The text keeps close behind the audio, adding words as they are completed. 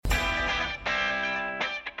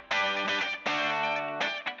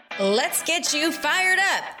Let's get you fired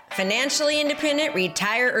up. Financially independent,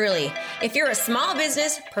 retire early. If you're a small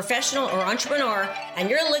business, professional, or entrepreneur,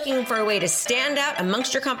 and you're looking for a way to stand out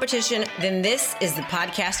amongst your competition, then this is the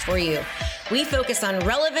podcast for you. We focus on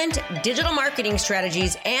relevant digital marketing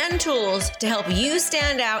strategies and tools to help you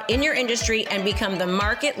stand out in your industry and become the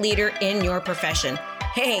market leader in your profession.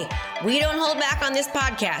 Hey, we don't hold back on this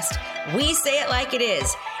podcast. We say it like it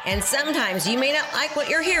is. And sometimes you may not like what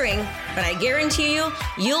you're hearing, but I guarantee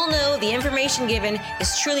you'll know the information given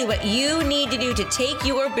is truly what you need to do to take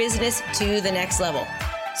your business to the next level.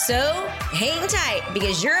 So hang tight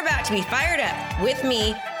because you're about to be fired up with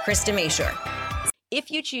me, Krista Mashore. If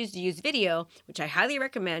you choose to use video, which I highly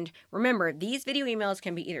recommend, remember these video emails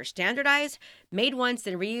can be either standardized, made once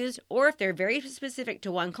and reused, or if they're very specific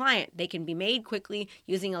to one client, they can be made quickly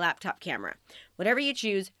using a laptop camera. Whatever you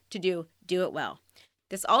choose to do, do it well.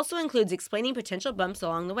 This also includes explaining potential bumps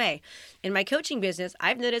along the way. In my coaching business,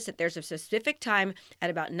 I've noticed that there's a specific time at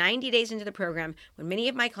about 90 days into the program when many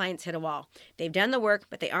of my clients hit a wall. They've done the work,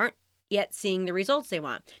 but they aren't yet seeing the results they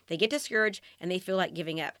want. They get discouraged and they feel like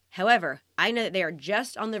giving up. However, I know that they are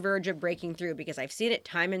just on the verge of breaking through because I've seen it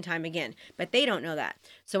time and time again, but they don't know that.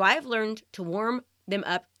 So I've learned to warm them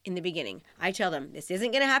up in the beginning. I tell them, this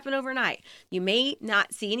isn't going to happen overnight. You may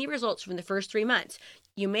not see any results from the first 3 months.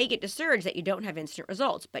 You may get discouraged that you don't have instant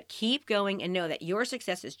results, but keep going and know that your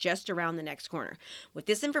success is just around the next corner. With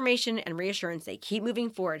this information and reassurance, they keep moving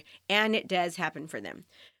forward, and it does happen for them.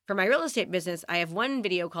 For my real estate business, I have one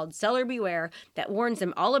video called Seller Beware that warns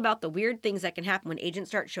them all about the weird things that can happen when agents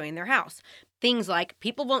start showing their house. Things like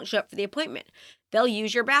people won't show up for the appointment. They'll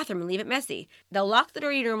use your bathroom and leave it messy. They'll lock the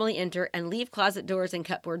door you normally enter and leave closet doors and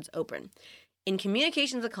cupboards open. In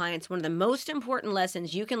communications with clients, one of the most important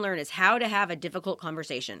lessons you can learn is how to have a difficult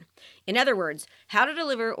conversation. In other words, how to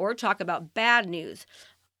deliver or talk about bad news.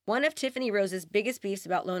 One of Tiffany Rose's biggest beefs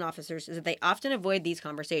about loan officers is that they often avoid these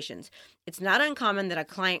conversations. It's not uncommon that a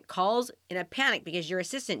client calls in a panic because your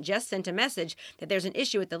assistant just sent a message that there's an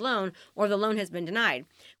issue with the loan or the loan has been denied.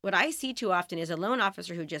 What I see too often is a loan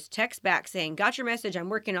officer who just texts back saying, "Got your message, I'm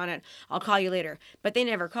working on it, I'll call you later." But they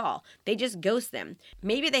never call. They just ghost them.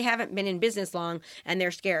 Maybe they haven't been in business long and they're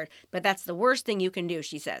scared, but that's the worst thing you can do,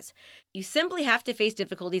 she says. You simply have to face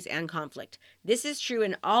difficulties and conflict. This is true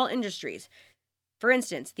in all industries. For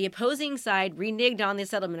instance, the opposing side reneged on the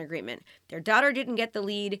settlement agreement. Their daughter didn't get the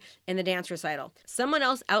lead in the dance recital. Someone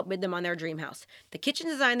else outbid them on their dream house. The kitchen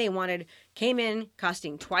design they wanted came in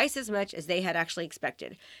costing twice as much as they had actually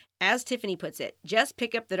expected. As Tiffany puts it, just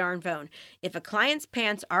pick up the darn phone. If a client's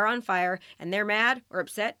pants are on fire and they're mad or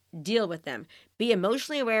upset, deal with them. Be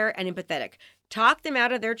emotionally aware and empathetic. Talk them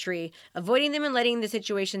out of their tree. Avoiding them and letting the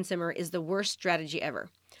situation simmer is the worst strategy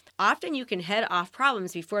ever. Often you can head off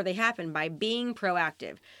problems before they happen by being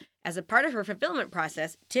proactive. As a part of her fulfillment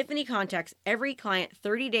process, Tiffany contacts every client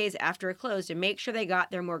 30 days after a close to make sure they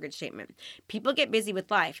got their mortgage statement. People get busy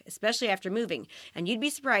with life, especially after moving, and you'd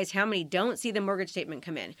be surprised how many don't see the mortgage statement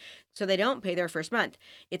come in, so they don't pay their first month.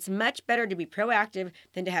 It's much better to be proactive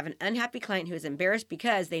than to have an unhappy client who is embarrassed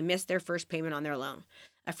because they missed their first payment on their loan.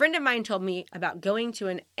 A friend of mine told me about going to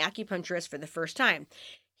an acupuncturist for the first time.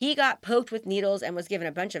 He got poked with needles and was given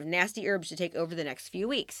a bunch of nasty herbs to take over the next few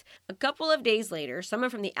weeks. A couple of days later, someone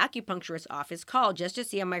from the acupuncturist's office called just to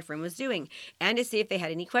see how my friend was doing and to see if they had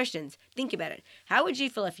any questions. Think about it. How would you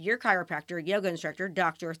feel if your chiropractor, yoga instructor,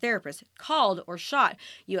 doctor, or therapist called or shot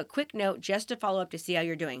you a quick note just to follow up to see how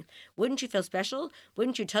you're doing? Wouldn't you feel special?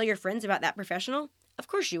 Wouldn't you tell your friends about that professional? Of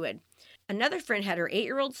course you would. Another friend had her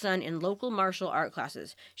 8-year-old son in local martial art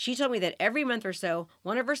classes. She told me that every month or so,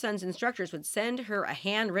 one of her son's instructors would send her a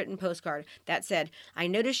handwritten postcard that said, "I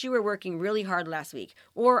noticed you were working really hard last week,"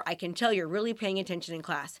 or "I can tell you're really paying attention in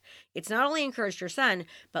class." It's not only encouraged her son,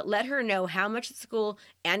 but let her know how much the school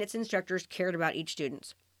and its instructors cared about each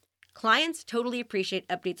student. Clients totally appreciate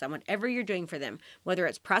updates on whatever you're doing for them, whether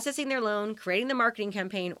it's processing their loan, creating the marketing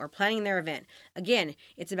campaign, or planning their event. Again,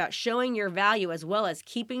 it's about showing your value as well as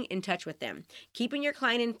keeping in touch with them, keeping your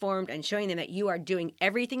client informed and showing them that you are doing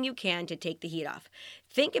everything you can to take the heat off.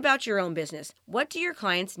 Think about your own business. What do your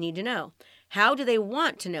clients need to know? How do they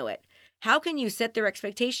want to know it? How can you set their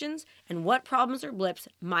expectations? And what problems or blips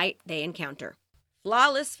might they encounter?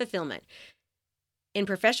 Flawless fulfillment. In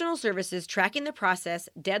professional services, tracking the process,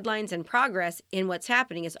 deadlines, and progress in what's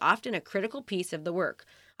happening is often a critical piece of the work.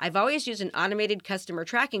 I've always used an automated customer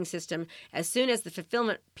tracking system as soon as the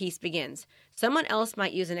fulfillment piece begins. Someone else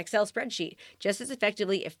might use an Excel spreadsheet just as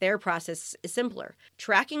effectively if their process is simpler.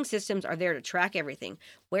 Tracking systems are there to track everything,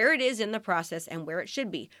 where it is in the process and where it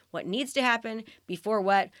should be, what needs to happen, before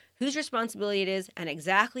what, whose responsibility it is, and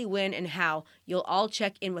exactly when and how you'll all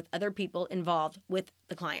check in with other people involved with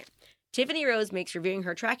the client. Tiffany Rose makes reviewing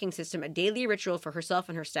her tracking system a daily ritual for herself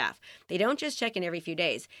and her staff. They don't just check in every few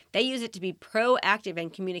days. They use it to be proactive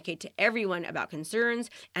and communicate to everyone about concerns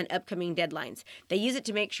and upcoming deadlines. They use it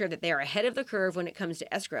to make sure that they are ahead of the curve when it comes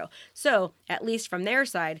to escrow. So, at least from their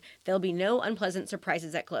side, there'll be no unpleasant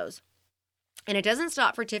surprises at close. And it doesn't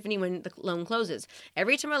stop for Tiffany when the loan closes.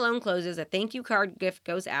 Every time a loan closes, a thank you card gift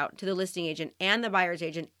goes out to the listing agent and the buyer's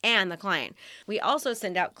agent and the client. We also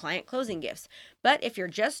send out client closing gifts. But if you're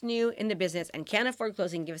just new in the business and can't afford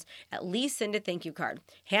closing gifts, at least send a thank you card.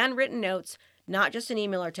 Handwritten notes, not just an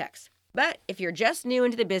email or text. But if you're just new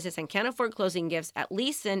into the business and can't afford closing gifts, at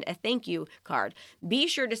least send a thank you card. Be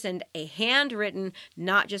sure to send a handwritten,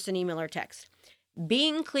 not just an email or text.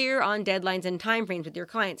 Being clear on deadlines and timeframes with your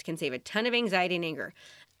clients can save a ton of anxiety and anger.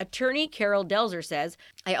 Attorney Carol Delzer says,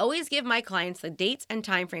 I always give my clients the dates and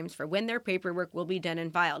timeframes for when their paperwork will be done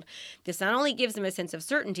and filed. This not only gives them a sense of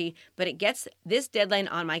certainty, but it gets this deadline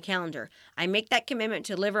on my calendar. I make that commitment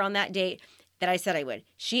to deliver on that date that I said I would.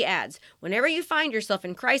 She adds, whenever you find yourself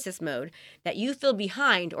in crisis mode, that you feel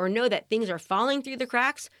behind or know that things are falling through the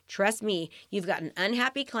cracks, trust me, you've got an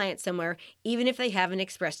unhappy client somewhere, even if they haven't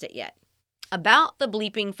expressed it yet. About the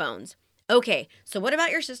bleeping phones. Okay, so what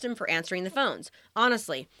about your system for answering the phones?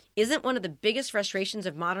 Honestly, isn't one of the biggest frustrations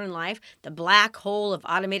of modern life the black hole of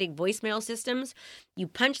automated voicemail systems? You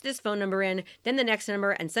punch this phone number in, then the next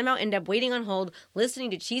number, and somehow end up waiting on hold,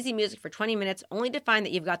 listening to cheesy music for 20 minutes, only to find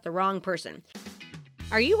that you've got the wrong person.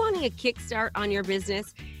 Are you wanting a kickstart on your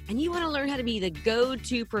business and you want to learn how to be the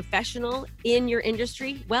go-to professional in your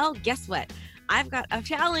industry? Well, guess what? I've got a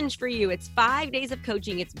challenge for you. It's 5 days of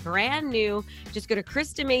coaching. It's brand new. Just go to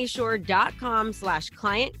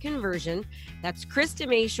KristaMashore.com/client conversion. That's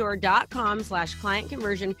KristaMashore.com/client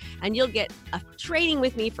conversion. And you'll get a training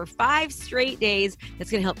with me for 5 straight days that's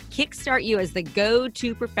going to help kickstart you as the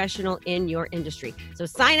go-to professional in your industry. So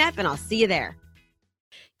sign up and I'll see you there.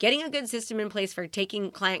 Getting a good system in place for taking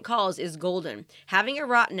client calls is golden. Having a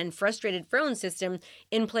rotten and frustrated phone system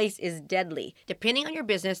in place is deadly. Depending on your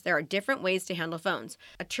business, there are different ways to handle phones.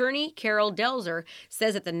 Attorney Carol Delzer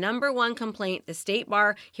says that the number one complaint the state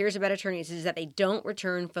bar hears about attorneys is that they don't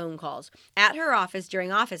return phone calls. At her office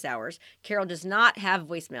during office hours, Carol does not have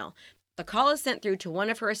voicemail. The call is sent through to one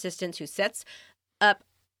of her assistants who sets up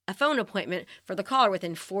a phone appointment for the caller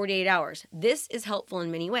within 48 hours. This is helpful in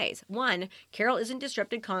many ways. 1, Carol isn't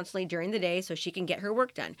disrupted constantly during the day so she can get her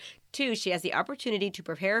work done. 2, she has the opportunity to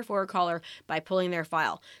prepare for her caller by pulling their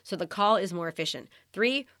file, so the call is more efficient.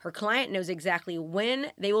 3, her client knows exactly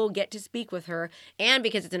when they will get to speak with her, and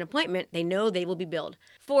because it's an appointment, they know they will be billed.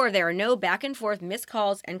 4, there are no back and forth missed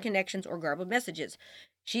calls and connections or garbled messages.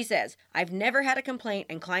 She says, I've never had a complaint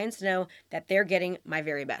and clients know that they're getting my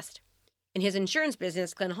very best. In his insurance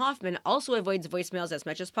business, Glenn Hoffman also avoids voicemails as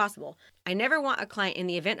much as possible. I never want a client in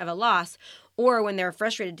the event of a loss or when they're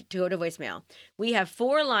frustrated to go to voicemail. We have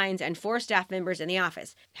 4 lines and 4 staff members in the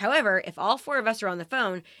office. However, if all 4 of us are on the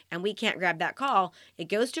phone and we can't grab that call, it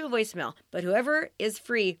goes to a voicemail, but whoever is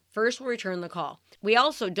free first will return the call. We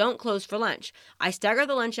also don't close for lunch. I stagger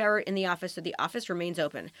the lunch hour in the office so the office remains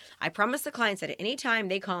open. I promise the clients that at any time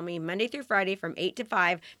they call me Monday through Friday from 8 to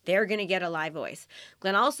 5, they're going to get a live voice.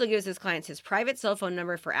 Glenn also gives his clients his private cell phone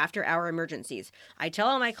number for after-hour emergencies. I tell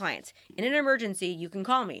all my clients, in an emergency, you can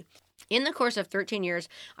call me. In the course of 13 years,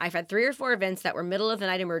 I've had 3 or 4 events that were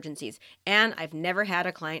middle-of-the-night emergencies, and I've never had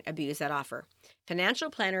a client abuse that offer. Financial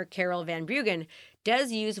planner Carol Van Bruggen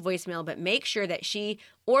does use voicemail, but makes sure that she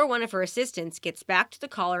or one of her assistants gets back to the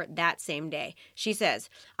caller that same day. She says,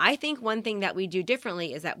 I think one thing that we do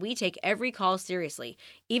differently is that we take every call seriously.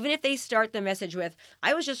 Even if they start the message with,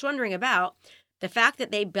 I was just wondering about, the fact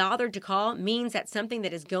that they bothered to call means that something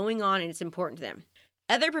that is going on and it's important to them.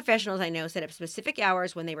 Other professionals I know set up specific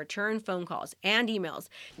hours when they return phone calls and emails.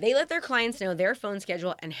 They let their clients know their phone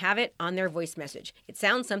schedule and have it on their voice message. It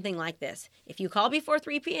sounds something like this. If you call before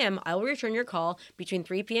 3 p.m., I will return your call between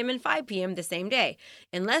 3 p.m. and 5 p.m. the same day.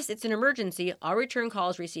 Unless it's an emergency, I'll return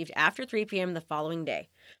calls received after 3 p.m. the following day.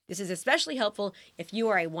 This is especially helpful if you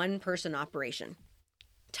are a one-person operation.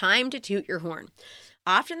 Time to toot your horn.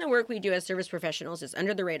 Often the work we do as service professionals is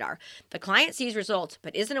under the radar. The client sees results,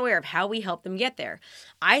 but isn't aware of how we help them get there.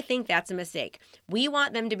 I think that's a mistake. We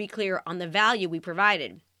want them to be clear on the value we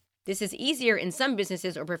provided. This is easier in some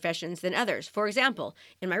businesses or professions than others. For example,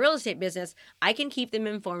 in my real estate business, I can keep them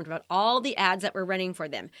informed about all the ads that we're running for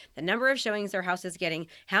them, the number of showings their house is getting,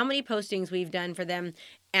 how many postings we've done for them,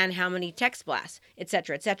 and how many text blasts,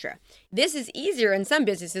 etc., etc. This is easier in some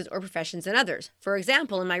businesses or professions than others. For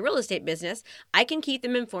example, in my real estate business, I can keep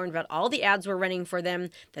them informed about all the ads we're running for them,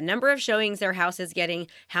 the number of showings their house is getting,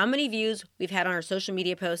 how many views we've had on our social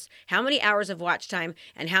media posts, how many hours of watch time,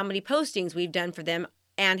 and how many postings we've done for them,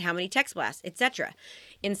 and how many text blasts, etc.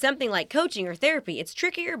 In something like coaching or therapy, it's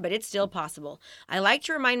trickier, but it's still possible. I like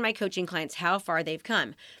to remind my coaching clients how far they've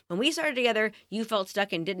come. When we started together, you felt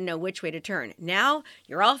stuck and didn't know which way to turn. Now,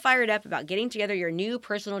 you're all fired up about getting together your new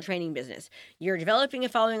personal training business. You're developing a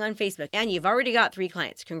following on Facebook, and you've already got 3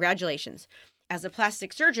 clients. Congratulations. As a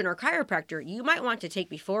plastic surgeon or chiropractor, you might want to take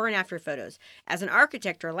before and after photos. As an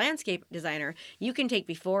architect or landscape designer, you can take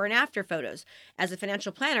before and after photos. As a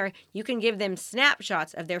financial planner, you can give them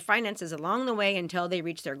snapshots of their finances along the way until they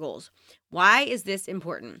reach their goals. Why is this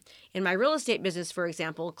important? In my real estate business, for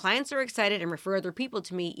example, clients are excited and refer other people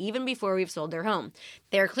to me even before we've sold their home.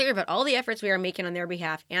 They are clear about all the efforts we are making on their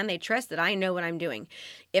behalf, and they trust that I know what I'm doing.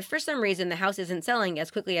 If for some reason the house isn't selling as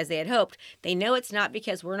quickly as they had hoped, they know it's not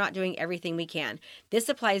because we're not doing everything we can. This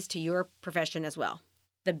applies to your profession as well.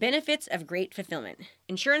 The benefits of great fulfillment.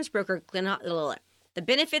 Insurance broker The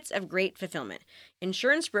benefits of great fulfillment.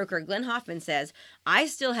 Insurance broker Glenn Hoffman says, I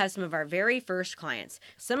still have some of our very first clients.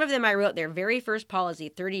 Some of them I wrote their very first policy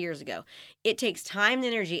 30 years ago. It takes time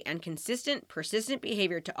and energy and consistent, persistent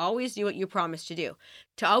behavior to always do what you promised to do,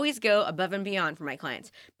 to always go above and beyond for my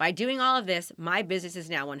clients. By doing all of this, my business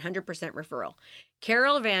is now 100% referral.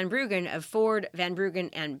 Carol Van Bruggen of Ford, Van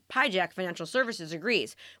Bruggen, and Pyjak Financial Services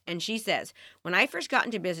agrees, and she says, when I first got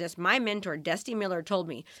into business, my mentor, Dusty Miller, told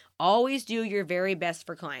me, always do your very best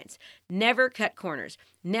for clients. Never cut corners.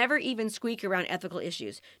 Never even squeak around ethical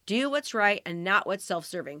issues. Do what's right and not what's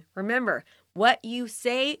self-serving. Remember, what you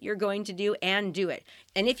say you're going to do and do it.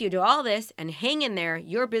 And if you do all this and hang in there,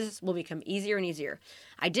 your business will become easier and easier.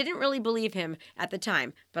 I didn't really believe him at the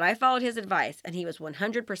time, but I followed his advice and he was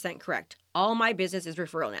 100% correct. All my business is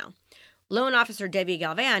referral now. Loan officer Debbie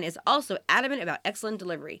Galvan is also adamant about excellent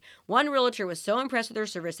delivery. One realtor was so impressed with her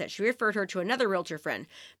service that she referred her to another realtor friend.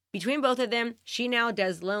 Between both of them, she now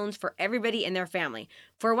does loans for everybody in their family.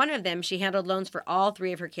 For one of them, she handled loans for all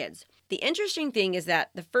 3 of her kids. The interesting thing is that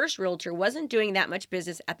the first realtor wasn't doing that much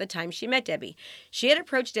business at the time she met Debbie. She had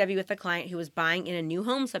approached Debbie with a client who was buying in a new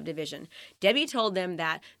home subdivision. Debbie told them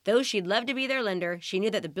that though she'd love to be their lender, she knew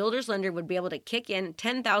that the builder's lender would be able to kick in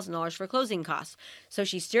 $10,000 for closing costs. So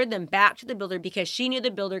she steered them back to the builder because she knew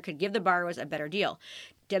the builder could give the borrowers a better deal.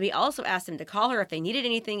 Debbie also asked them to call her if they needed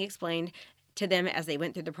anything explained to them as they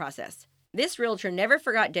went through the process. This realtor never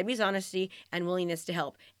forgot Debbie's honesty and willingness to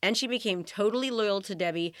help, and she became totally loyal to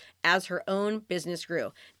Debbie as her own business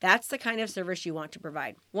grew. That's the kind of service you want to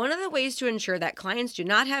provide. One of the ways to ensure that clients do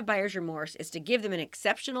not have buyer's remorse is to give them an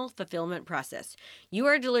exceptional fulfillment process. You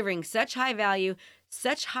are delivering such high value,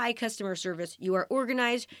 such high customer service, you are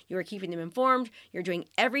organized, you are keeping them informed, you're doing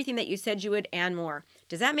everything that you said you would and more.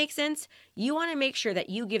 Does that make sense? You want to make sure that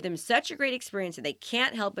you give them such a great experience that they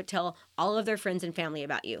can't help but tell all of their friends and family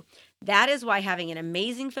about you. That is why having an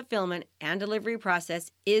amazing fulfillment and delivery process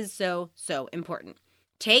is so important.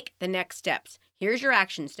 Take the next steps. Here's your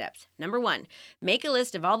action steps. Number 1, make a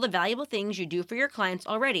list of all the valuable things you do for your clients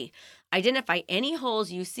already. Identify any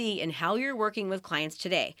holes you see in how you're working with clients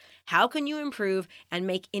today. How can you improve and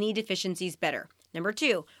make any deficiencies better? Number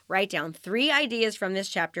 2, write down 3 ideas from this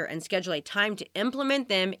chapter and schedule a time to implement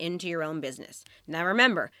them into your own business. Now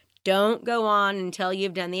remember, don't go on until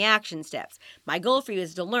you've done the action steps. My goal for you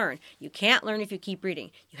is to learn. You can't learn if you keep reading.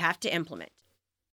 You have to implement.